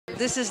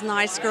This is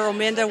Nice Girl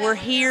Minda. We're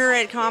here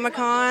at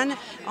Comic-Con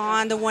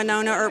on the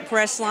Wynonna Earp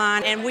press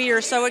line, and we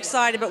are so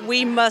excited, but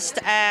we must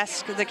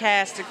ask the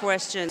cast a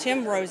question.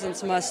 Tim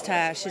Rosen's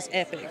mustache is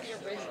epic,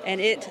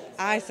 and it,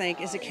 I think,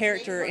 is a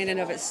character in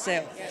and of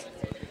itself.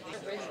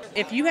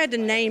 If you had to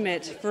name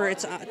it for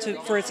its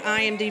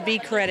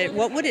IMDb credit,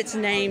 what would its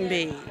name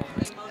be?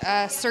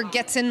 Sir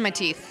gets in my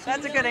teeth.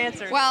 That's a good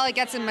answer. Well, it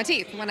gets in my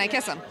teeth when I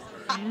kiss him,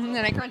 and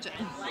I crunch it.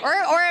 Or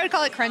I would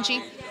call it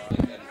crunchy.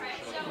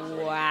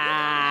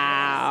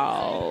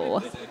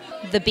 Wow.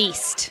 The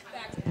Beast.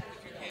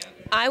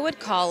 I would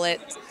call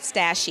it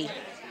Stashy.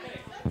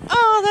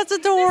 Oh, that's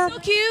adorable.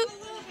 So cute.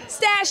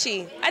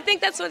 Stashy. I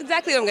think that's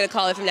exactly what I'm going to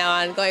call it from now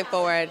on, going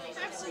forward.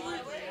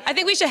 I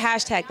think we should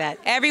hashtag that.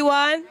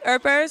 Everyone,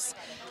 Earpers,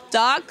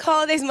 Doc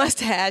Holliday's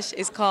mustache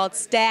is called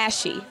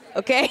Stashy,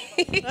 okay?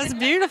 That's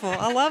beautiful.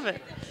 I love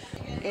it.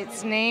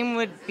 Its name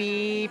would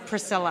be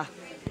Priscilla.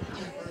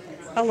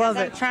 I love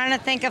it. I'm trying to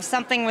think of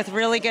something with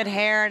really good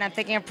hair, and I'm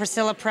thinking of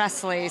Priscilla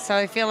Presley, so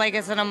I feel like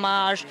it's an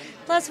homage.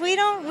 Plus, we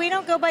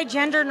don't go by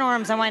gender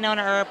norms on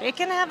Wynonna Earp. It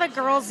can have a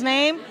girl's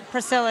name.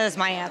 Priscilla is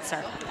my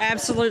answer.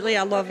 Absolutely,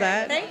 I love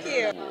that. Thank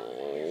you.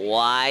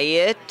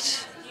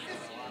 Wyatt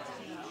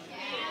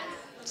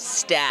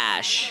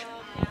Stache.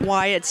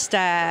 Wyatt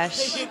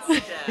Stache.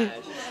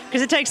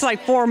 Because it takes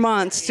like 4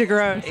 months to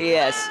grow.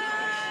 Yes.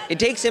 It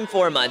takes him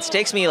 4 months. It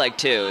takes me like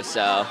 2,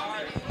 so.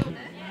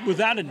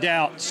 Without a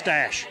doubt,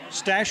 Stache.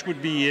 Stache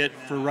would be it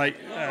for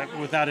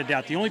without a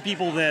doubt. The only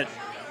people that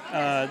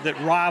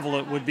rival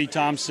it would be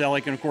Tom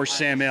Selleck and, of course,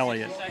 Sam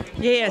Elliott.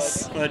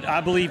 Yes. But I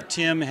believe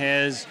Tim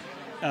has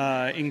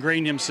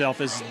ingrained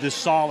himself as the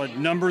solid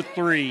number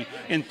 3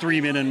 in 3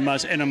 men and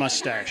a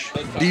mustache.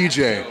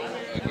 DJ.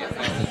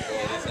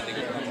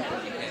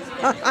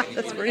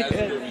 That's pretty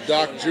good.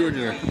 Doc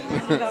Jr.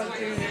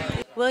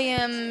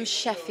 William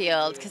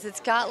Sheffield, because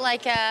it's got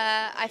like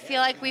I feel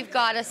like we've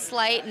got a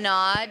slight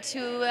nod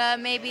to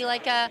maybe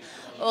like a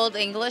old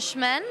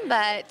Englishman,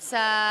 but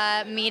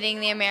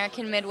meeting the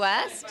American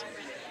Midwest.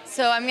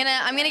 So I'm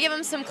gonna give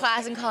him some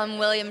class and call him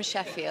William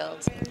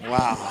Sheffield.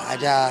 Wow,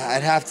 I'd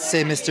have to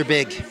say Mr.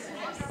 Big.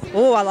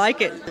 Oh, I like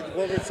it.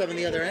 What were some of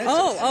the other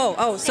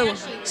answers? So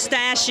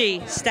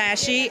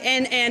Stashy,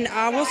 and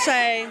I will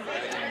say,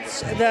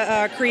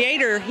 the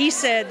creator, he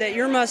said that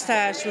your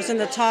mustache was in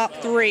the top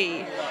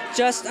 3,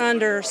 just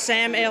under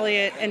Sam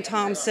Elliott and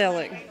Tom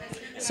Selleck.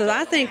 So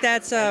I think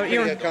that's pretty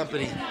good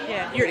company.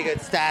 Yeah, pretty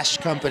good stash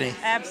company.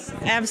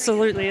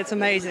 Absolutely, it's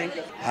amazing.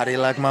 How do you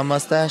like my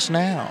mustache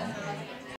now?